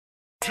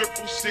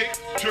Triple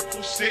six,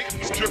 triple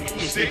six, triple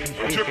six,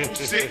 triple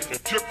six,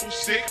 triple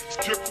six,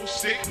 triple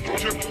six,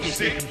 triple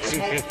six,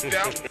 smoked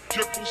out.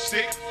 Triple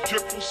six,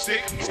 triple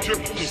six,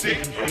 triple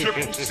six,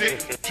 triple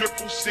six,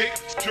 triple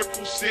six,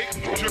 triple six,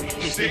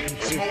 triple six,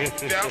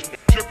 smoked out.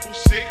 Triple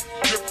six,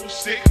 triple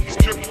six,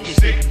 triple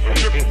six,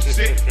 triple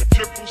six,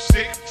 triple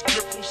six,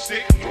 triple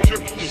six,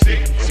 triple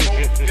six,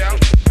 smoked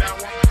out. Now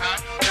I'm hot,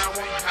 now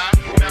I'm hot,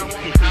 now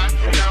I'm hot,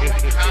 now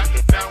I'm hot,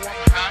 now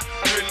I'm hot,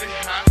 really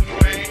hot,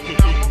 man.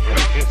 I'm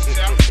about to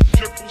shout.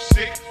 Triple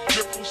six,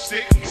 triple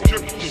six,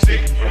 triple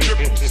six,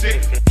 triple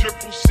six,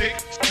 triple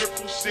six,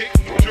 triple six,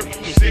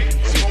 triple six,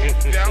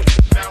 smoked out.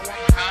 Now I'm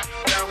hot,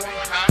 now I'm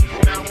hot,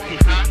 now I'm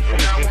hot,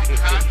 now I'm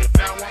hot,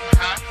 now I'm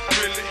hot,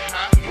 really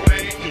hot,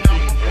 man.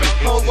 I'm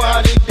about to Oh,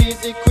 why they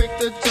busy, quick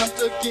to jump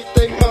to get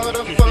they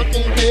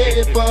motherfucking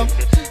head bumped.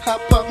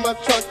 Hop up my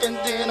truck and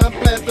then I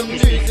blast them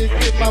music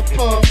with my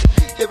pump.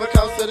 If I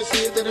cause of the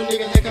shit that them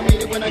niggas heck I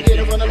mean it when I get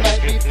it from the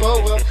night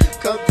before.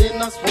 Cause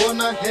then I swore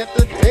I had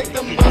to take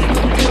them busters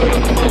to the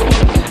mower.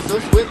 So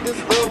with this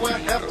flow I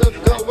have to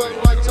go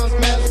out like Charles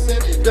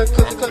Madison. The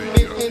cause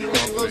committing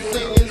evil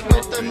sins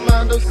with the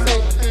mind of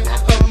Satan.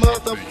 A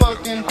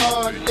motherfucking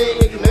hard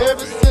leg,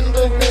 nervous in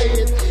the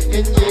head.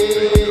 And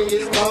yeah,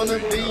 it's gonna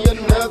be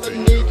another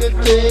nigga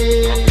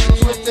dead.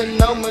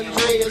 Twisting on my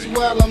dreads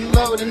while I'm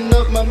loading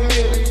up my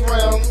million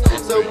rounds.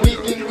 So we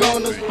can go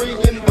on the spree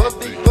and bust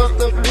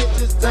the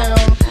bitches down.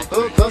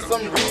 Oh, cause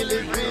I'm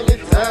really, really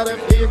tired of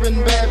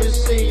hearing bad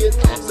shit.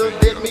 So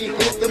let me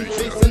hit them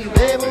tricks and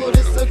label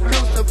this a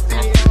Koopsta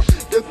fit.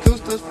 The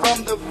Koopsta's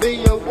from the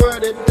video where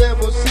the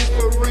devil shit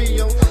for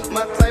real.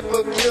 My type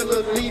of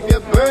killer leave you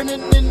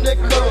burning in the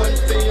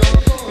cornfield.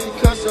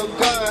 Because your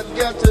God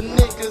got your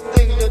niggas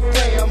thinking you're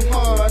damn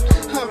hard.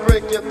 I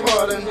wreck your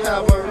part and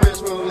have a rich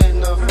roll in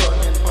the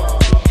fucking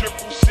park.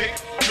 triple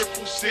six,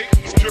 triple six,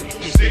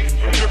 triple six,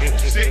 triple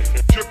six,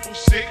 triple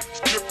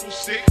six, triple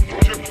six,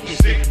 triple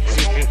six,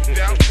 smoked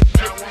out.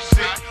 Now I'm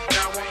sick,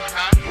 now I'm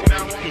hot,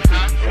 now I'm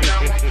hot,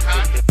 now I'm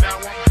hot, now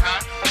I'm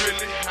hot,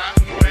 really hot,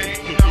 man.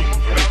 I'm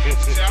about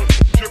to shout.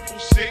 Triple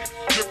six,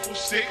 triple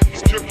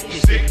six, triple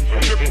six,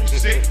 triple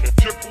six,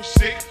 triple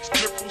six,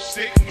 triple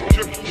six,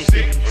 triple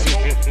six,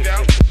 smoked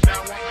out.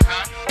 Now I'm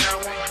hot, now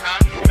I'm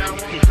hot, now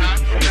I'm hot,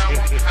 now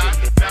I'm hot,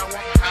 now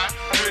I'm hot,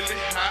 really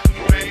hot,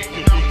 man.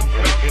 I'm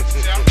about to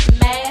shout.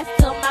 Mask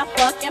to my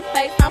fucking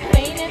face, I'm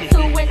fiending to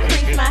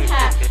increase my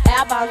high.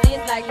 Eyeballs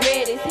is like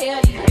red as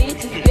hell, these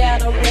bitches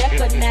better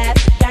recognize.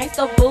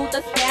 Gangsta boo,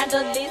 the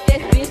scandalous,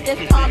 that bitch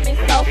that's coming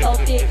so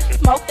thick.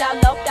 Smoked out,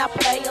 loped out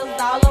players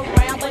all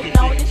around, but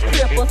known as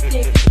triple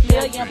six.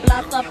 Million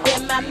blunts up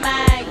in my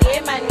mind,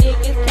 yeah, my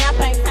niggas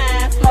campaign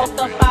time. Smoked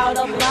up all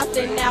the blunts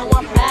and now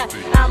I'm high,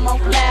 I'm on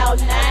cloud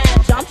 9.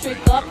 Jump trick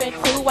up and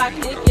two, I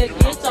click you,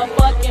 get your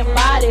fucking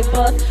body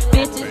bust.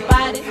 Bitches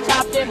bodies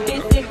chopped and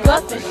bits and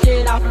guts and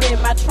shit off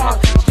in my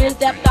trunk. Stress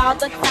depth all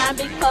the time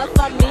because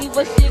some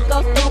evil shit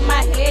goes through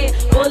my head.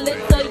 Bullet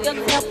to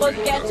your temple,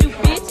 got you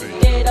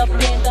bitches dead up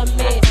in the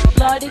mid.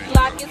 Bloody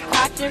Glock is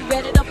cocked and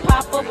ready to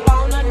pop up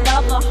on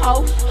another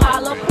hoe.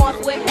 Hollow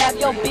points will have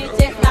your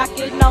bitch ass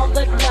knocking on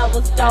the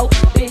devil's door.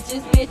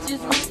 Bitches,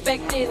 bitches,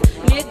 respect this.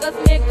 Niggas,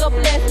 nigga,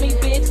 bless me,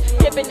 bitch.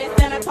 Pippin' and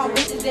San Antonio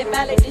bitches that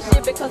violate this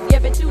shit because yeah,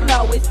 but you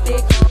know it's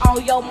thick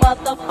on your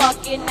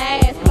motherfucking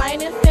ass.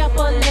 Plain and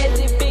simple as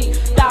it be.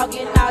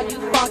 Dogging all you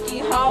funky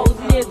hoes,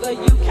 nigga,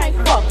 you can't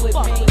fuck with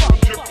me.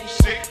 Triple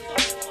six,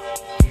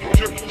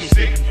 triple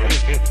six,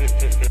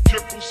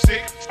 triple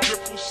six.